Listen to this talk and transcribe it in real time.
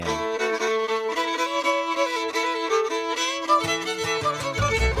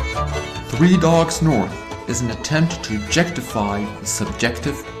Three Dogs North is an attempt to objectify the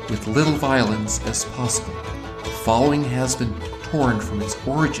subjective with little violence as possible. The following has been torn from its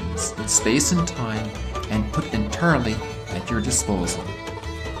origins in space and time and put entirely at your disposal.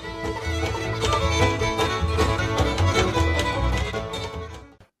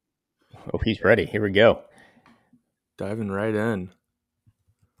 Oh, he's ready. Here we go. Diving right in.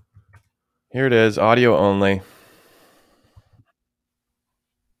 Here it is, audio only.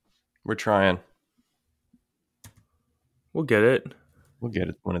 We're trying. We'll get it. We'll get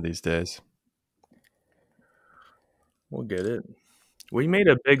it one of these days. We'll get it. We made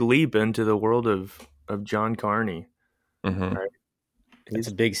a big leap into the world of John Carney. Mm-hmm. Right? It's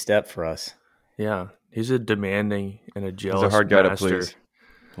a big step for us. Yeah. He's a demanding and a jealous He's a hard guy master. to please.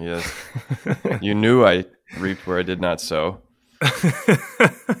 Yes. You knew I reaped where I did not sow.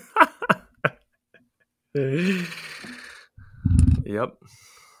 Yep.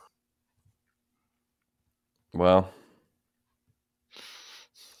 Well,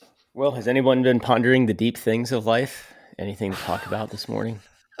 has anyone been pondering the deep things of life? Anything to talk about this morning?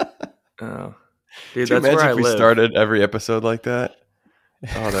 Oh. Dude, do you that's where imagine I if we live. started every episode like that?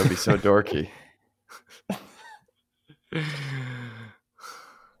 Oh, that would be so dorky.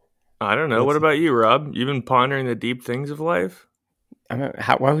 I don't know. What about you, Rob? You've been pondering the deep things of life?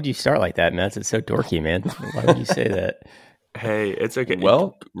 Why would you start like that, Matt? It's so dorky, man. Why would you say that? Hey, it's okay.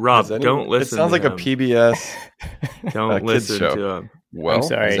 Well, Rob, don't listen. It sounds like to a PBS. Don't kids listen show. to him. Well, I'm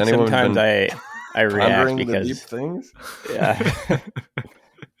sorry. has anyone Sometimes been I react pondering the because deep things? yeah,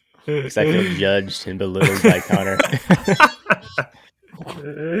 because I feel judged and belittled by Connor.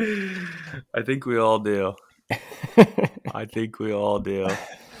 I think we all do. I think we all do.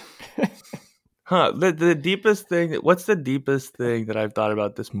 Huh? The deepest thing. What's the deepest thing that I've thought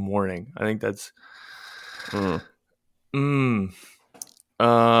about this morning? I think that's.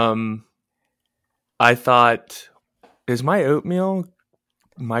 I thought, is my oatmeal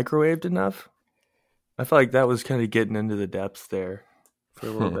microwaved enough? I felt like that was kind of getting into the depths there for a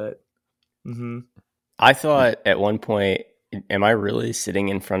little bit. Mm-hmm. I thought at one point, am I really sitting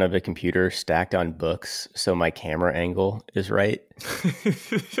in front of a computer stacked on books so my camera angle is right?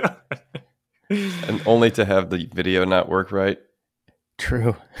 And only to have the video not work right.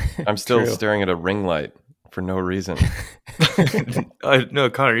 True. I'm still True. staring at a ring light for no reason. No,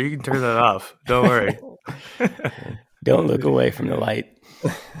 Connor, you can turn that off. Don't worry. Don't look away from the light.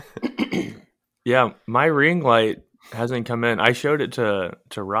 Yeah, my ring light hasn't come in. I showed it to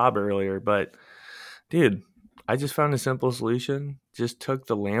Rob earlier, but dude, I just found a simple solution. Just took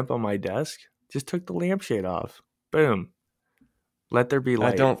the lamp on my desk, just took the lampshade off. Boom. Let there be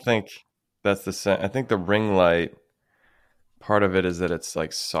light. I don't think that's the same. I think the ring light, part of it is that it's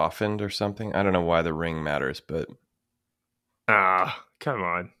like softened or something. I don't know why the ring matters, but Come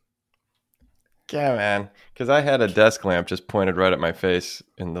on. yeah, man. Because I had a desk lamp just pointed right at my face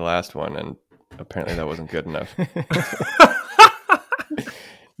in the last one, and apparently that wasn't good enough.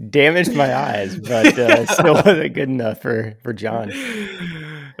 Damaged my eyes, but still wasn't good enough for John.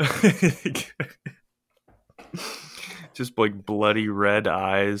 Just like bloody red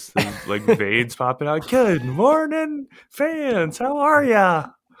eyes, like veins popping out. Good morning, fans. How are ya?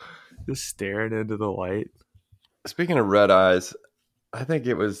 Just staring into the light. Speaking of red eyes, I think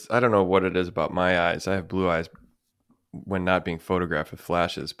it was, I don't know what it is about my eyes. I have blue eyes when not being photographed with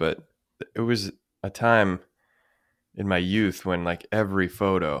flashes, but it was a time in my youth when like every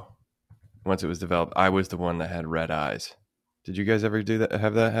photo, once it was developed, I was the one that had red eyes. Did you guys ever do that?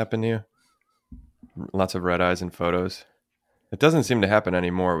 Have that happen to you? Lots of red eyes in photos. It doesn't seem to happen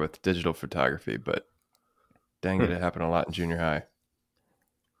anymore with digital photography, but dang it happened a lot in junior high.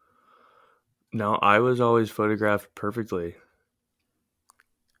 No, I was always photographed perfectly.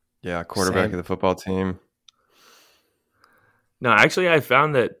 Yeah, quarterback Same. of the football team. No, actually, I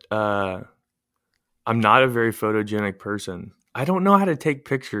found that I'm not a very photogenic person. I don't know how to take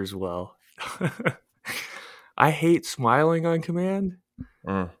pictures well. I hate smiling on command.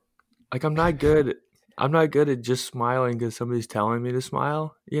 Like I'm not good at just smiling because somebody's telling me to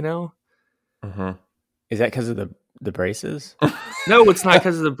smile, you know? Mm-hmm. Is that because of the braces? No, it's not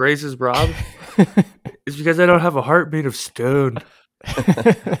because of the braces, Rob. It's because I don't have a heart made of stone.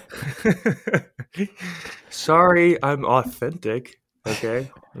 Sorry, I'm authentic. Okay?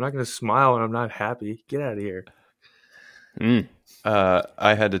 I'm not going to smile when I'm not happy. Get out of here.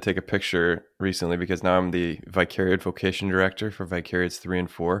 I had to take a picture recently because now I'm the Vicariate Vocation Director for Vicariates 3 and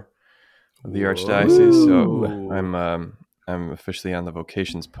 4 of the Archdiocese. So I'm officially on the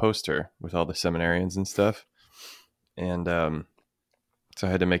vocations poster with all the seminarians and stuff. And so I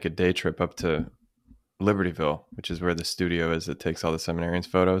had to make a day trip up to Libertyville, which is where the studio is that takes all the seminarians'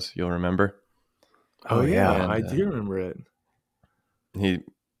 photos. You'll remember. Oh yeah, and, I do remember it. He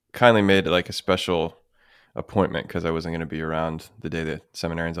kindly made like a special appointment because I wasn't going to be around the day that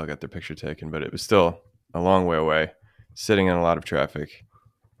seminarians all got their picture taken, but it was still a long way away, sitting in a lot of traffic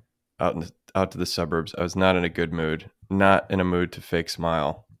out to the suburbs. I was not in a good mood, not in a mood to fake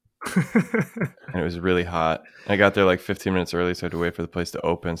smile. And it was really hot. I got there like 15 minutes early, so I had to wait for the place to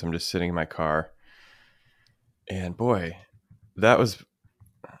open. So I'm just sitting in my car. And boy,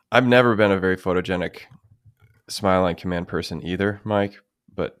 I've never been a very photogenic smile on command person either, Mike,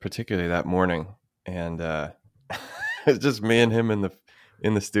 but particularly that morning. And it's just me and him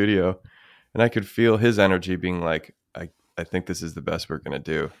in the studio. And I could feel his energy being like, I think this is the best we're going to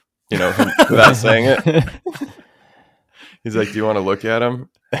do. You know, without saying it. He's like, do you want to look at him?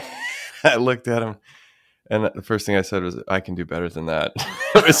 I looked at him. And the first thing I said was, I can do better than that.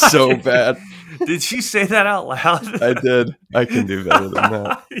 It was so bad. Did you say that out loud? I did. I can do better than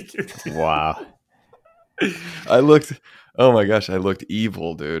that. Wow. Oh my gosh, I looked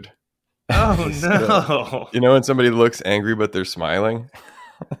evil, dude. Oh no. You know when somebody looks angry but they're smiling?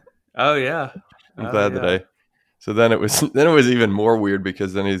 Oh yeah. I'm glad that so then it was even more weird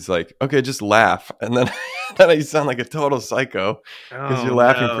because then he's like, okay, just laugh. And then you sound like a total psycho because you're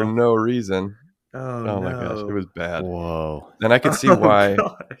laughing for no reason. Oh my gosh, it was bad. Whoa. And I could see why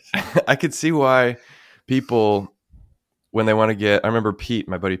I could see why people, when they want to get, I remember Pete,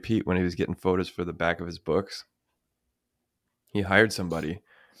 my buddy Pete, when he was getting photos for the back of his books, he hired somebody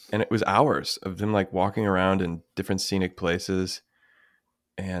and it was hours of them like walking around in different scenic places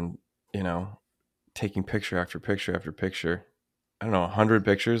and, you know, taking picture after picture after picture. I don't know, 100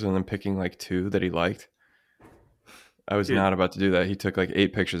 pictures and then picking like 2 that he liked. I was not about to do that. He took like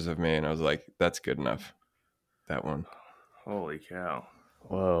 8 pictures of me and I was like, that's good enough. That one. Holy cow.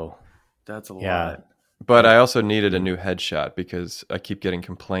 Whoa. That's a Yeah. lot. But I also needed a new headshot because I keep getting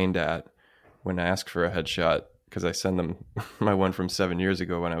complained at when I ask for a headshot because I send them my one from 7 years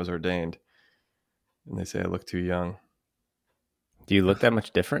ago when I was ordained. And they say I look too young. Do you look that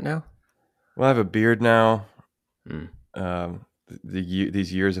much different now? Well, I have a beard now.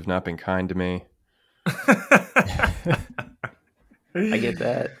 These years have not been kind to me. I get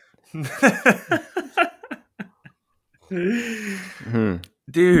that.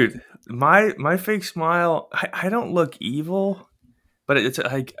 Dude, my fake smile, I don't look evil, but it's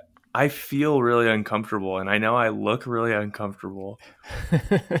like I feel really uncomfortable and I know I look really uncomfortable.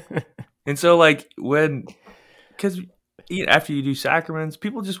 And so like because after you do sacraments,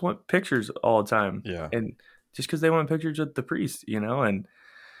 people just want pictures all the time. Yeah. And just because they want pictures with the priest, you know, and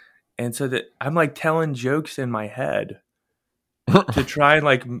so that I'm like telling jokes in my head to try and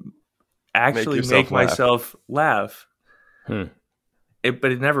like actually make myself laugh. But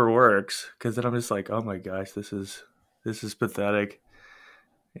it never works because then I'm just like, oh my gosh, this is pathetic.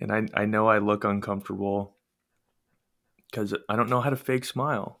 And I know I look uncomfortable because I don't know how to fake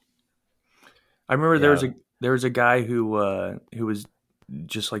smile. I remember there was a guy who was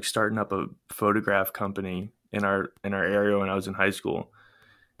just like starting up a photograph company in our area when I was in high school,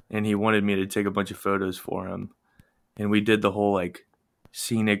 and he wanted me to take a bunch of photos for him, and we did the whole like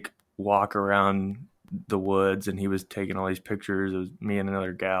scenic walk around the woods, and he was taking all these pictures. It was me and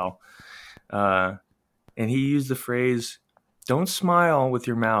another gal, and he used the phrase, "Don't smile with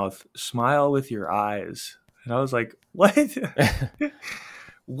your mouth, smile with your eyes." And I was like, "What?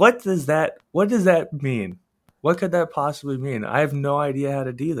 What does that mean? What could that possibly mean? I have no idea how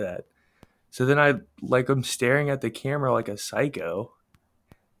to do that." So then I'm staring at the camera like a psycho,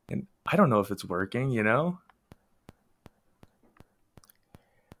 and I don't know if it's working, you know?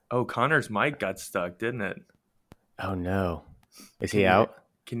 Oh, Connor's mic got stuck, didn't it? Oh no. Is he out?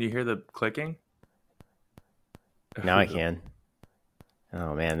 Can you hear the clicking? Now I can.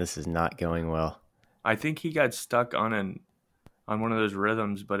 Oh man, this is not going well. I think he got stuck on one of those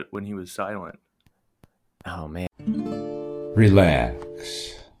rhythms, but when he was silent. Oh man.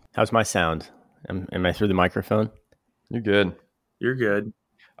 Relax. How's my sound? Am I through the microphone? You're good. You're good.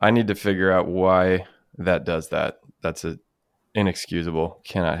 I need to figure out why that does that. That's a inexcusable,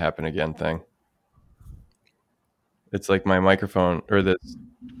 cannot happen again thing. It's like my microphone, or this,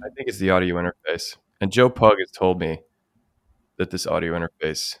 I think it's the audio interface. And Joe Pug has told me that this audio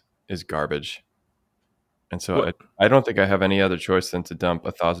interface is garbage. And so I don't think I have any other choice than to dump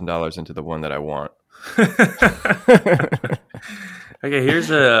 $1,000 into the one that I want. Okay, here's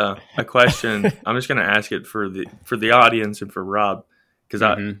a question. I'm just going to ask it for the audience and for Rob, because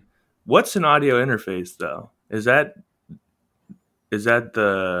what's an audio interface though? Is that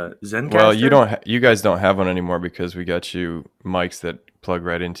the Zencastr? Well, you guys don't have one anymore because we got you mics that plug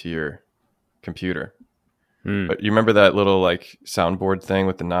right into your computer. But you remember that little like soundboard thing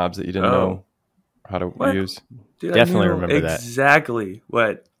with the knobs that you didn't know how to What? use? Dude, Definitely I knew remember that. exactly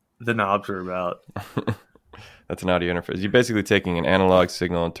what the knobs were about. That's an audio interface. You're basically taking an analog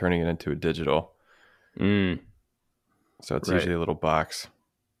signal and turning it into a digital. Mm. So it's Right. usually a little box.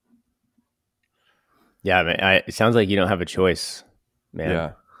 Yeah, I mean, it sounds like you don't have a choice, man.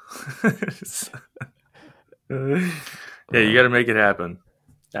 Yeah. Yeah, you got to make it happen.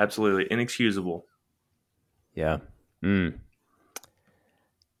 Absolutely inexcusable. Yeah. Mm.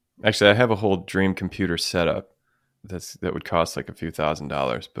 Actually, I have a whole dream computer setup that would cost like a few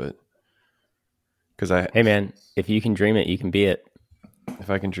 $1,000s, but Hey, man, if you can dream it, you can be it. if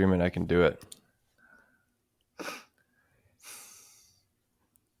I can dream it, I can do it.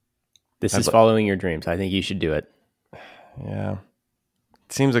 This is following your dreams. I think you should do it. Yeah.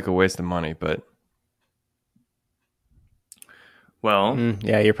 It seems like a waste of money, but Well,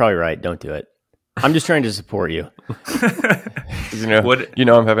 Yeah, you're probably right. Don't do it. I'm just trying to support you.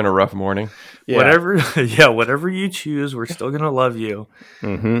 I'm having a rough morning. Yeah. whatever you choose, we're still gonna love you.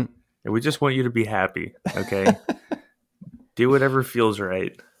 Mm-hmm. And we just want you to be happy. Okay, do whatever feels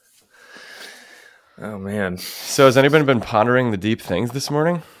right. Oh man. So has anybody been pondering the deep things this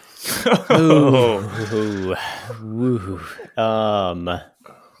morning? Ooh.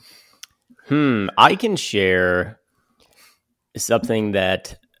 I can share something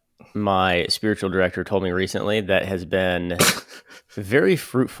that my spiritual director told me recently that has been very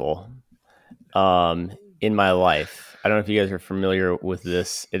fruitful in my life. I don't know if you guys are familiar with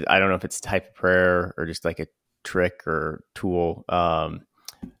this. I don't know if it's a type of prayer or just like a trick or tool.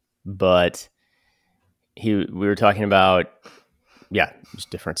 But we were talking about, just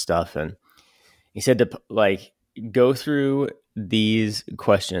different stuff. And he said to like go through these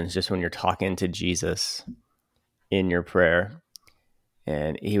questions just when you're talking to Jesus in your prayer.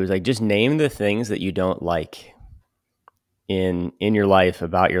 And he was like, just name the things that you don't like in your life,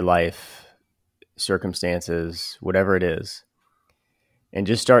 about your life, circumstances, whatever it is. And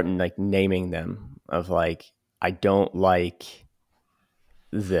just start like naming them of like, I don't like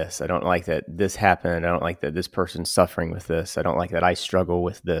this. I don't like that this happened. I don't like that this person's suffering with this. I don't like that I struggle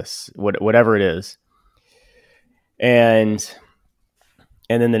with this, whatever it is. And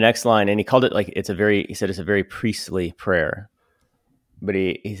then the next line, and he called it like, he said it's a very priestly prayer. But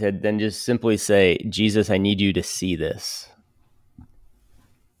he said, then just simply say, Jesus, I need you to see this.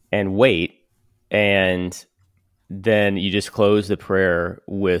 And wait. And then you just close the prayer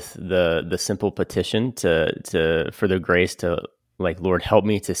with the simple petition for the grace to like, Lord, help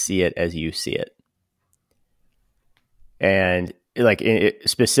me to see it as you see it. And like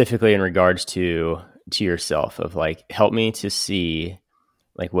specifically in regards to yourself of like, help me to see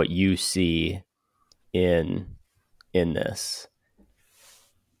like what you see in this.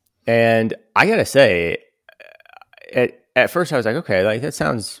 And I gotta say, at first I was like, okay, like that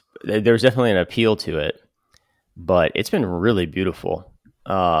sounds. There's definitely an appeal to it, but it's been really beautiful.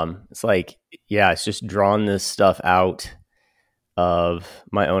 It's like, it's just drawn this stuff out of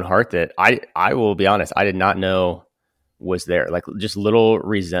my own heart that I will be honest, I did not know was there. Like just little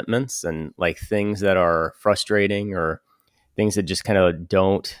resentments and like things that are frustrating or things that just kind of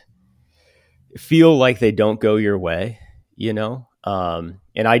don't feel like they don't go your way, you know?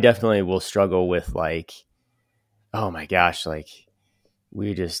 And I definitely will struggle with like, oh my gosh, like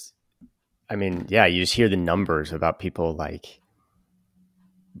you just hear the numbers about people like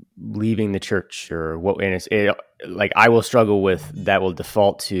leaving the church or what, and like I will struggle with that, will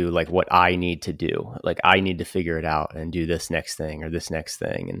default to like what I need to do. Like I need to figure it out and do this next thing or this next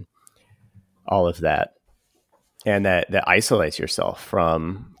thing and all of that. And that isolates yourself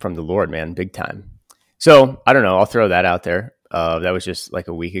from the Lord, man, big time. So I don't know. I'll throw that out there. That was just like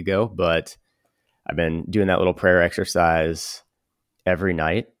a week ago, but I've been doing that little prayer exercise every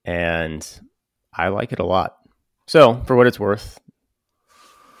night and I like it a lot. So for what it's worth.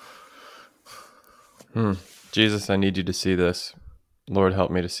 Jesus, I need you to see this. Lord,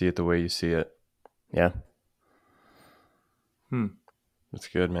 help me to see it the way you see it. Yeah. That's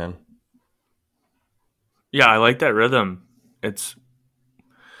good, man. Yeah, I like that rhythm. It's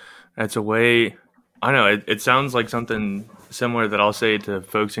a way. I don't know. It sounds like something similar that I'll say to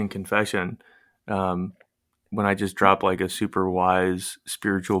folks in confession when I just drop like a super wise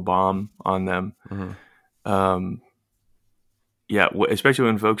spiritual bomb on them. Mm-hmm. Especially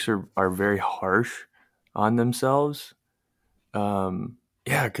when folks are very harsh on themselves.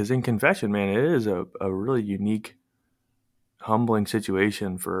 Because in confession, man, it is a really unique, humbling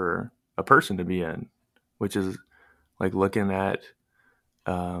situation for a person to be in, which is like looking at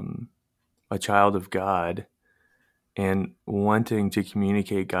a child of God and wanting to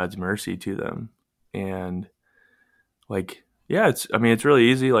communicate God's mercy to them. And like, yeah, it's really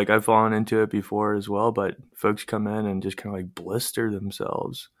easy. Like I've fallen into it before as well, but folks come in and just kind of like blister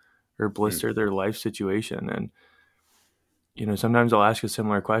themselves or blister their life situation. And, sometimes I'll ask a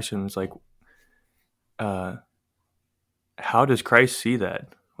similar question. It's like, how does Christ see that?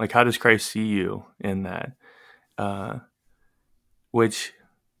 Like, how does Christ see you in that? Which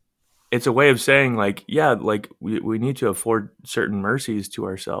it's a way of saying like, yeah, like we need to afford certain mercies to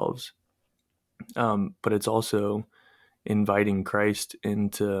ourselves. But it's also inviting Christ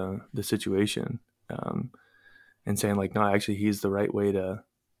into the situation, and saying like, no, actually he's the right way to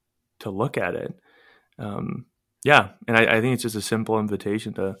look at it. Yeah. And I think it's just a simple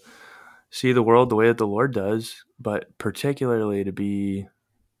invitation to see the world the way that the Lord does, but particularly to be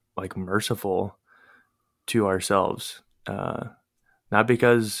like merciful to ourselves. Not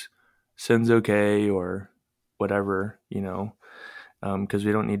because sin's okay or whatever, because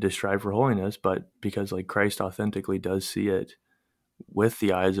we don't need to strive for holiness, but because like Christ authentically does see it with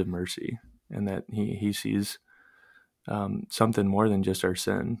the eyes of mercy, and that he sees something more than just our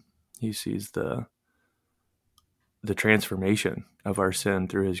sin. He sees the transformation of our sin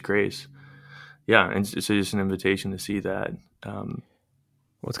through his grace. Yeah, and so just an invitation to see that.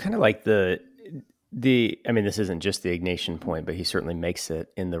 Well, it's kind of like the I mean, this isn't just the Ignatian point, but he certainly makes it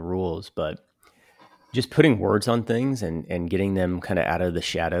in the rules, but just putting words on things and getting them kind of out of the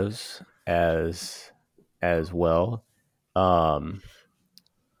shadows as well. I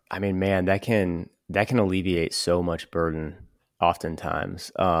mean, man, that can alleviate so much burden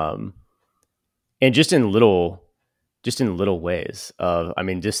oftentimes. And just in little ways of, I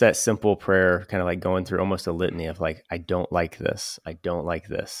mean, just that simple prayer, kind of like going through almost a litany of like, I don't like this. I don't like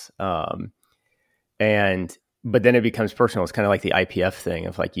this. But then it becomes personal. It's kind of like the IPF thing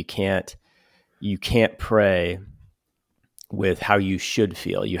of like, you can't pray with how you should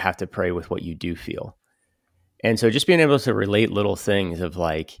feel. You have to pray with what you do feel. And so just being able to relate little things of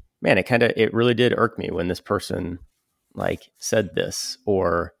like, man, it really did irk me when this person like said this,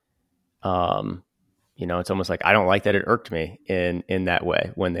 or, it's almost like, I don't like that it irked me in that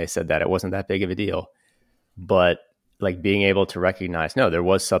way when they said that. It wasn't that big of a deal, but like being able to recognize, no, there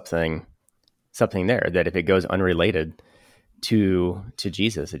was something there that if it goes unrelated to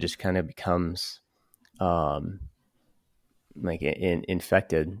Jesus, it just kind of becomes like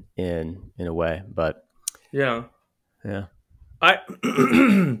infected in a way. But yeah. I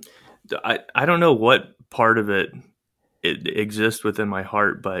don't know what part of it exists within my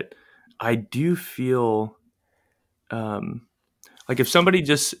heart, but I do feel like if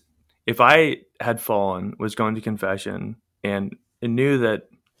I had fallen, was going to confession, and knew that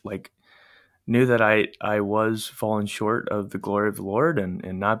I was falling short of the glory of the Lord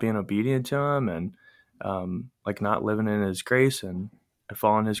and not being obedient to him, and like not living in his grace and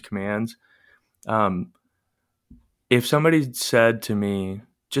following his commands. If somebody said to me,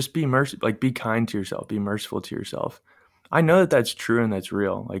 just be be kind to yourself, be merciful to yourself, I know that that's true and that's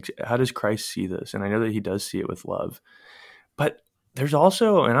real. Like, how does Christ see this? And I know that he does see it with love. But there's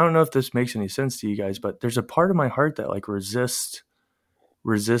also, and I don't know if this makes any sense to you guys, but there's a part of my heart that like resists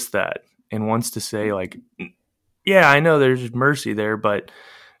that and wants to say like, yeah, I know there's mercy there, but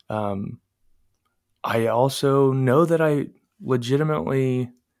I also know that I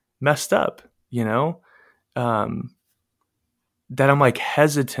legitimately messed up, that I'm like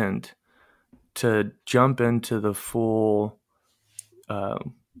hesitant to jump into the full,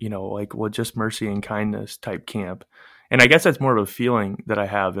 like, well, just mercy and kindness type camp. And I guess that's more of a feeling that I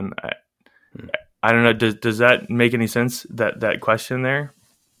have. And I don't know. Does that make any sense? That question there?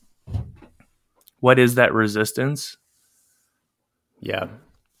 What is that resistance? Yeah,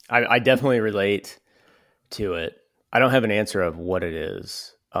 I definitely relate to it. I don't have an answer of what it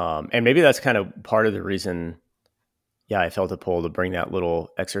is. And maybe that's kind of part of the reason, I felt a pull to bring that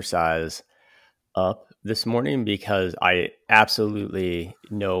little exercise up this morning, because I absolutely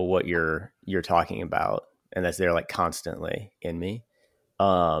know what you're talking about, and that's there like constantly in me.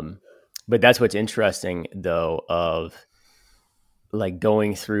 But that's what's interesting though, of like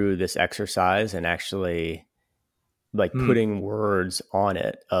going through this exercise and actually like putting words on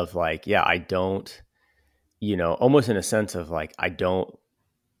it of like, I don't, almost in a sense of like, I don't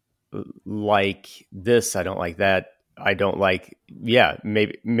like this, I don't like that, I don't like,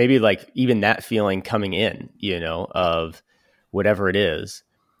 maybe like even that feeling coming in, of whatever it is.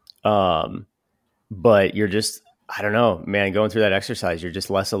 But you're just, I don't know, man, going through that exercise, you're just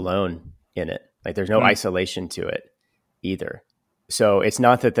less alone in it. Like there's no isolation to it either. So it's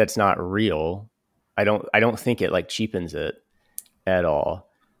not that that's not real. I don't think it like cheapens it at all.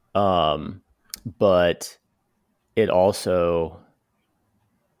 But it also,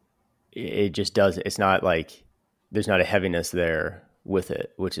 it just does. It's not like there's not a heaviness there with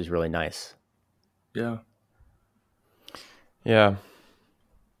it, which is really nice. Yeah. Yeah.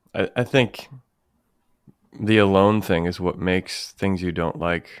 I think the alone thing is what makes things you don't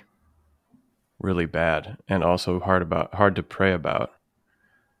like really bad, and also hard to pray about,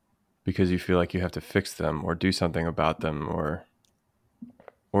 because you feel like you have to fix them or do something about them,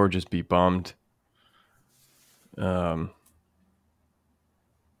 or just be bummed. And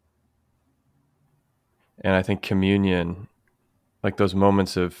I think communion, like those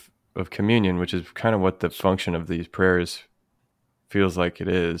moments of communion, which is kind of what the function of these prayers feels like it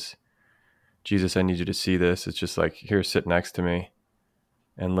is. Jesus, I need you to see this. It's just like, here, sit next to me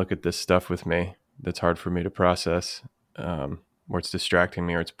and look at this stuff with me that's hard for me to process, or it's distracting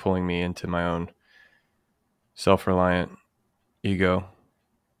me, or it's pulling me into my own self-reliant ego.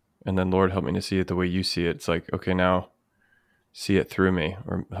 And then, Lord, help me to see it the way you see it. It's like, okay, now see it through me,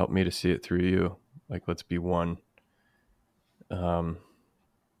 or help me to see it through you. Like, let's be one.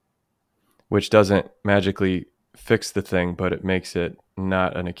 Which doesn't magically fix the thing, but it makes it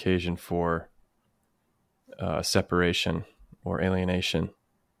not an occasion for separation or alienation,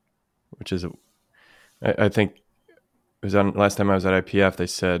 which is, I think it was on last time I was at IPF, they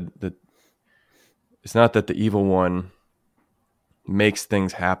said that it's not that the evil one makes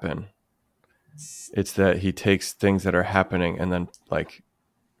things happen. It's that he takes things that are happening and then like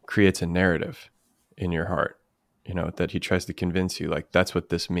creates a narrative in your heart, that he tries to convince you, like, that's what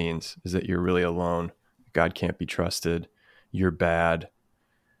this means, is that you're really alone. God can't be trusted. You're bad.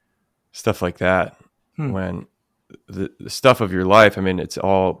 Stuff like that. When the stuff of your life, I mean, it's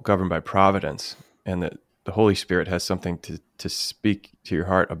all governed by providence, and that the Holy Spirit has something to speak to your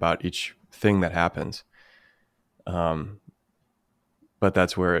heart about each thing that happens. But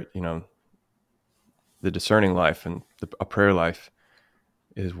that's where it, the discerning life and a prayer life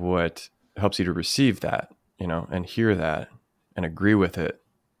is what helps you to receive that, and hear that and agree with it,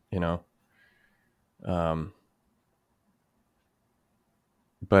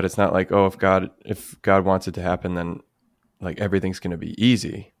 but it's not like, oh, if God wants it to happen, then like everything's going to be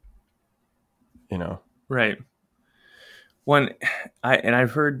easy, Right.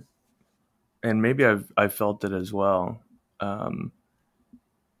 I've heard, and maybe I've felt it as well. Going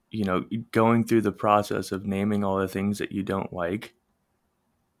through the process of naming all the things that you don't like,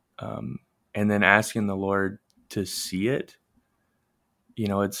 and then asking the Lord to see it.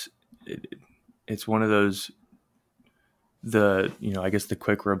 It's one of those. I guess the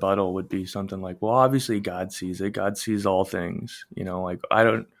quick rebuttal would be something like, well, obviously God sees it. God sees all things.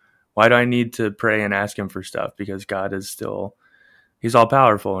 Why do I need to pray and ask him for stuff? Because God is still, he's all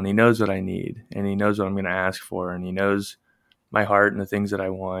powerful, and he knows what I need, and he knows what I'm going to ask for, and he knows my heart and the things that I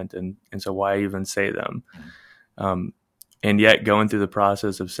want. And so why even say them? And yet going through the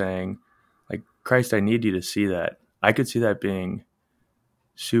process of saying, like, Christ, I need you to see that. I could see that being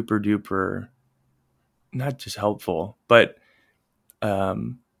super duper, not just helpful, but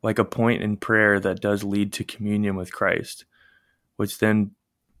like a point in prayer that does lead to communion with Christ, which then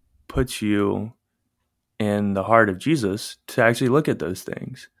puts you in the heart of Jesus to actually look at those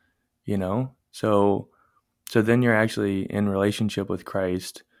things, So then you're actually in relationship with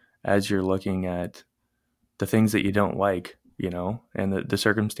Christ as you're looking at the things that you don't like, and the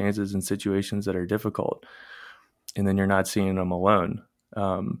circumstances and situations that are difficult. And then you're not seeing them alone.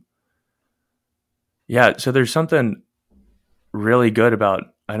 So there's something really good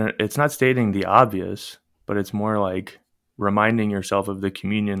about, it's not stating the obvious, but it's more like reminding yourself of the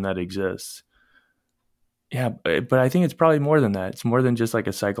communion that exists. Yeah, but I think it's probably more than that. It's more than just like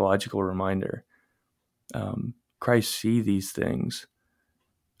a psychological reminder. Christ see these things.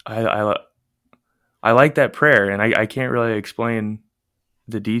 I like that prayer, and I can't really explain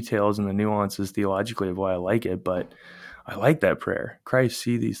the details and the nuances theologically of why I like it, but I like that prayer. Christ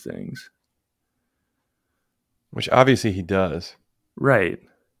see these things. Which obviously he does. Right.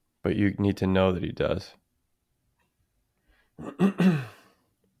 But you need to know that he does.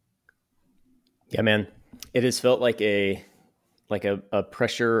 Yeah, man. It has felt like a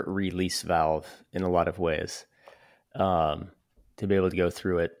pressure release valve in a lot of ways. To be able to go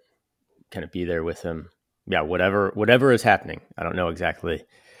through it, kind of be there with him. Yeah, whatever is happening. I don't know exactly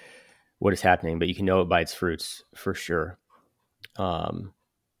what is happening, but you can know it by its fruits for sure. And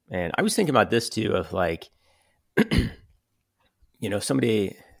I was thinking about this too, of like,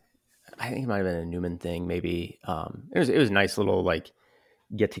 somebody, I think it might have been a Newman thing, maybe. It was a nice little like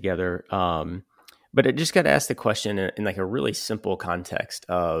get together. But it just got to ask the question in like a really simple context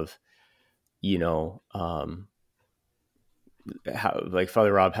of, how, like,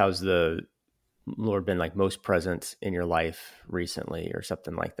 Father Rob, how's the Lord been like most present in your life recently, or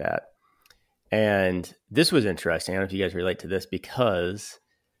something like that? And this was interesting. I don't know if you guys relate to this, because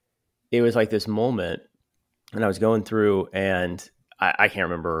it was like this moment, and I was going through, and I can't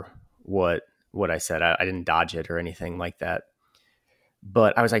remember what I said. I didn't dodge it or anything like that.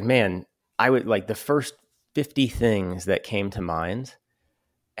 But I was like, man, I would like the first 50 things that came to mind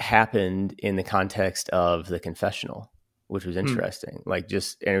happened in the context of the confessional, which was interesting. Like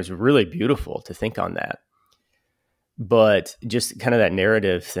just, and it was really beautiful to think on that. But just kind of that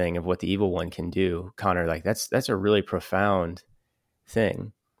narrative thing of what the evil one can do, Connor, like that's a really profound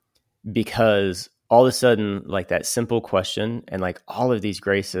thing, because all of a sudden, like that simple question and like all of these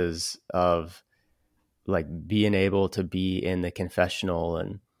graces of like being able to be in the confessional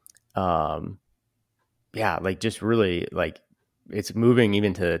and, like just really like it's moving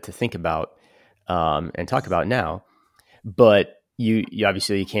even to think about, and talk about now, but you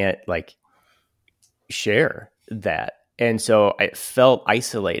obviously you can't like share that. And so it felt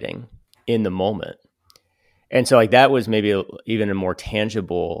isolating in the moment. And so like that was maybe even a more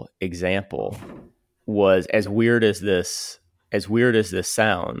tangible example, was as weird as this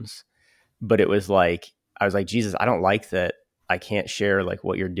sounds, but it was like, I was like, Jesus, I don't like that I can't share like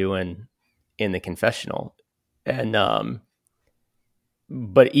what you're doing in the confessional. And,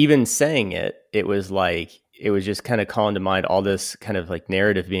 but even saying it, it was like, it was just kind of calling to mind all this kind of like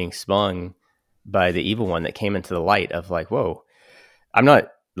narrative being spun by the evil one that came into the light of like, whoa, I'm not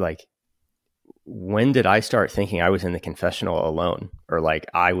like, when did I start thinking I was in the confessional alone, or like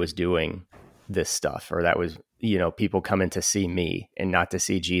I was doing this stuff, or that was, people coming to see me and not to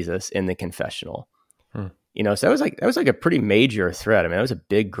see Jesus in the confessional, so that was like a pretty major threat. I mean, that was a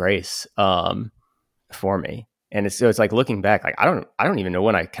big grace, for me. And it's like looking back, like, I don't even know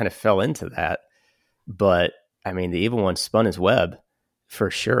when I kind of fell into that, but I mean, the evil one spun his web for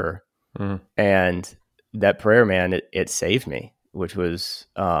sure. And that prayer, man, it saved me, which was,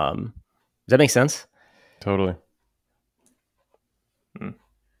 does that make sense? Totally.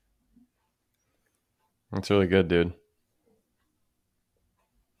 That's really good, dude.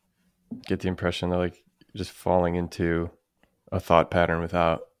 Get the impression that like just falling into a thought pattern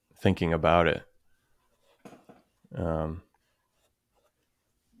without thinking about it.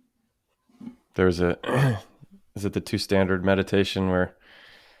 There's is it the two standard meditation where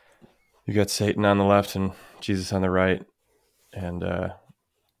you got Satan on the left and Jesus on the right, and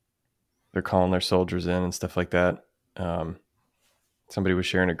they're calling their soldiers in and stuff like that. Somebody was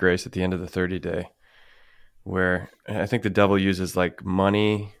sharing a grace at the end of the 30 day where I think the devil uses like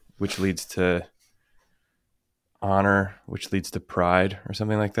money, which leads to honor, which leads to pride, or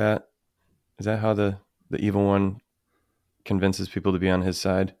something like that. Is that how the evil one convinces people to be on his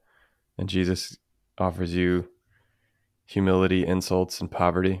side? And Jesus offers you humility, insults, and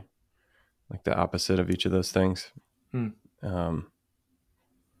poverty, like the opposite of each of those things.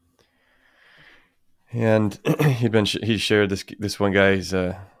 And he shared this one guy.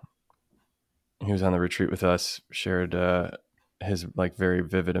 He was on the retreat with us. Shared his like very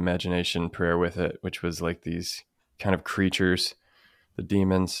vivid imagination prayer with it, which was like these kind of creatures, the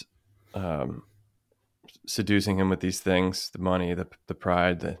demons, seducing him with these things: the money, the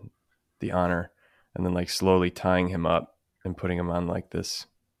pride, the honor, and then like slowly tying him up and putting him on like this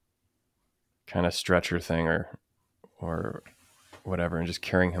kind of stretcher thing or whatever, and just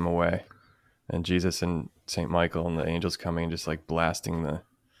carrying him away. And Jesus and Saint Michael and the angels coming and just like blasting the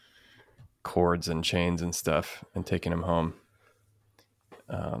cords and chains and stuff and taking him home,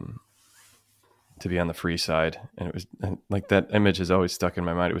 to be on the free side. And it was like, that image has always stuck in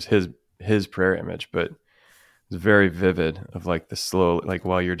my mind. It was his prayer image, but it was very vivid of like the slow, like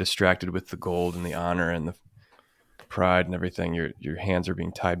while you're distracted with the gold and the honor and the pride and everything, your hands are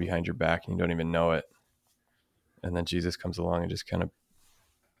being tied behind your back and you don't even know it. And then Jesus comes along and just kind of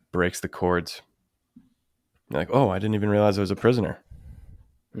breaks the cords. You're like, oh, I didn't even realize I was a prisoner.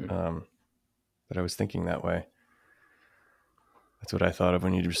 But I was thinking that way. That's what I thought of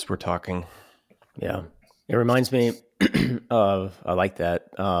when you just were talking. Yeah. It reminds me of, I like that.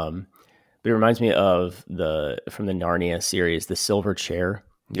 But it reminds me of from the Narnia series, The Silver Chair.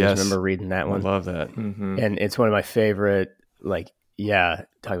 You guys remember reading that one? I love that. Mm-hmm. And it's one of my favorite, like, talking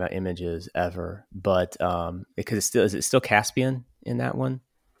about images ever. But because is it still Caspian in that one?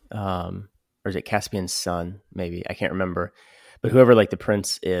 Or is it Caspian's son? Maybe, I can't remember. But whoever like the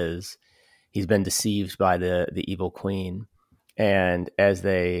prince is, he's been deceived by the evil queen. And as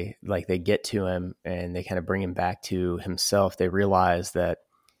they get to him and they kind of bring him back to himself, they realize that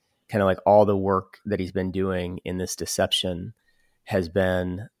kind of like all the work that he's been doing in this deception has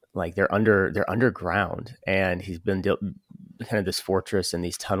been like they're underground, and he's been kind of this fortress and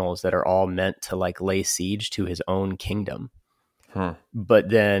these tunnels that are all meant to like lay siege to his own kingdom. But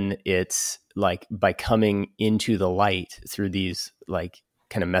then it's like by coming into the light through these like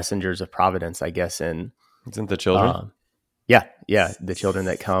kind of messengers of providence, I guess. And isn't the children? Yeah. The children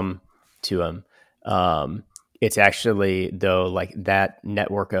that come to him. It's actually though, like that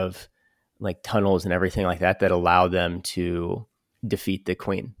network of like tunnels and everything like that, that allow them to defeat the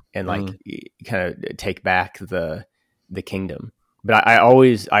queen and like kind of take back the kingdom. But I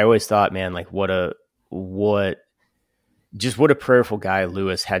always thought, man, like what a prayerful guy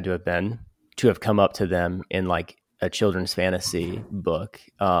Lewis had to have been to have come up to them in like a children's fantasy book.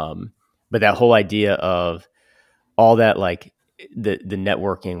 But that whole idea of all that, like the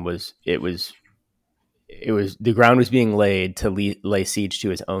networking was the ground was being laid to lay siege to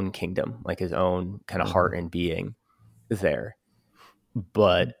his own kingdom, like his own kind of heart and being there.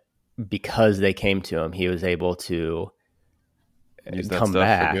 But because they came to him, he was able to come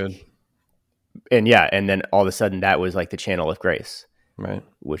back. For good. And and then all of a sudden that was like the channel of grace. Right.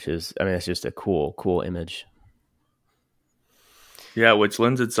 Which is, I mean, it's just a cool image. Yeah, which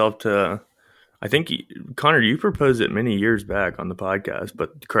lends itself to, I think, Connor, you proposed it many years back on the podcast,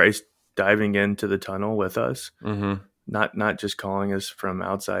 but Christ diving into the tunnel with us, not just calling us from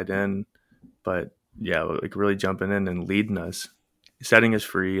outside in, but like really jumping in and leading us, setting us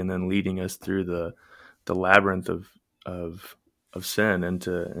free, and then leading us through the labyrinth of sin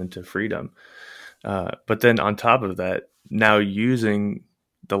into freedom. But then on top of that, now using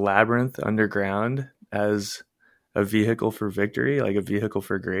the labyrinth underground as a vehicle for victory, like a vehicle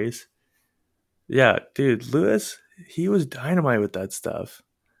for grace. Yeah, dude, Lewis, he was dynamite with that stuff.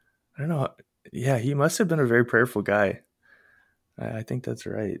 I don't know. Yeah, he must have been a very prayerful guy. I think that's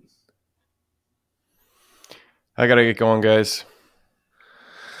right. I got to get going, guys.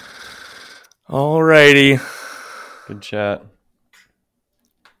 All righty. Good chat.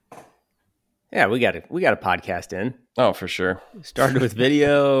 Yeah, we got a podcast in. Oh, for sure. Started with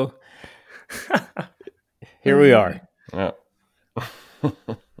video. Here we are. Yeah. All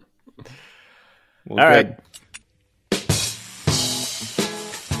right.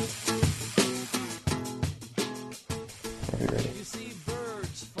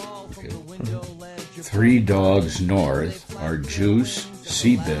 Three Dogs North are Juice,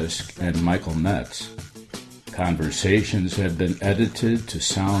 Seabisc, and Michael Metz. Conversations have been edited to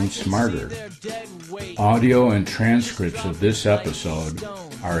sound smarter. Audio and transcripts of this episode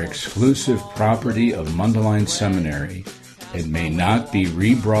are exclusive property of Mundelein Seminary and may not be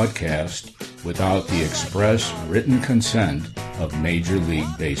rebroadcast without the express written consent of Major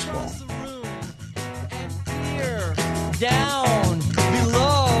League Baseball. Down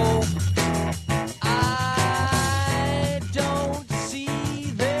below, I don't see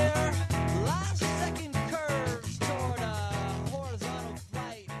their last second curves toward a horizontal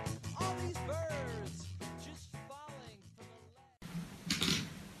flight. All these birds just falling from the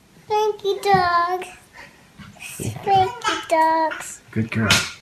Thank you, dog. Thank you, dogs. Good girl.